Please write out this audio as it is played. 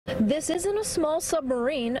This isn't a small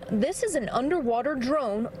submarine. This is an underwater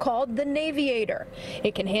drone called the Naviator.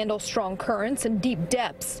 It can handle strong currents and deep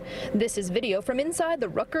depths. This is video from inside the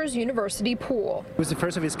Rutgers University pool. It was the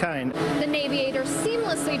first of its kind. The Naviator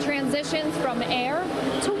seamlessly transitions from air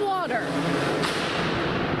to water.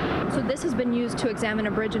 So this has been used to examine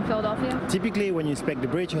a bridge in Philadelphia? Typically, when you inspect the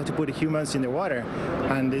bridge, you have to put humans in the water,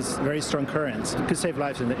 and there's very strong currents. It could save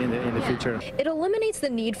lives in the future. It eliminates the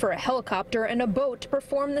need for a helicopter and a boat to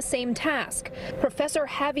perform the same task. Professor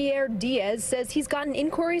Javier Diaz says he's gotten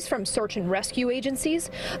inquiries from search and rescue agencies,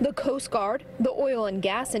 the Coast Guard, the oil and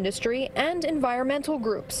gas industry, and environmental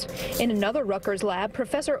groups. In another Rutgers lab,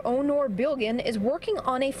 Professor Onur Bilgin is working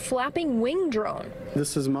on a flapping wing drone.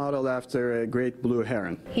 This is modeled after a great blue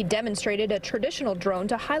heron. He demonstrated a traditional drone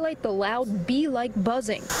to highlight the loud bee-like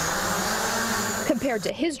buzzing, compared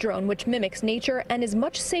to his drone, which mimics nature and is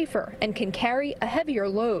much safer and can carry a heavier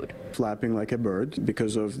load. Flapping like a bird,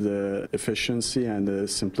 because of the efficiency and the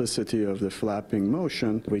simplicity of the flapping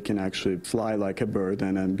motion, we can actually fly like a bird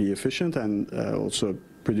and be efficient and also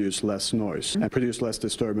produce less noise and produce less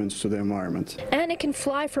disturbance to the environment. And it can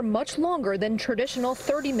fly for much longer than traditional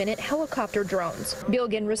 30-minute helicopter drones.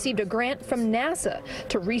 Bilgin received a grant from NASA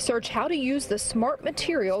to research how to use the smart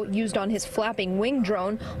material used on his flapping wing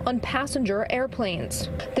drone on passenger airplanes.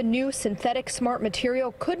 The new synthetic smart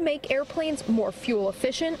material could make airplanes more fuel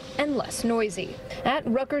efficient and less noisy. At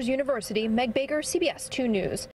Rutgers University, Meg Baker, CBS 2 News.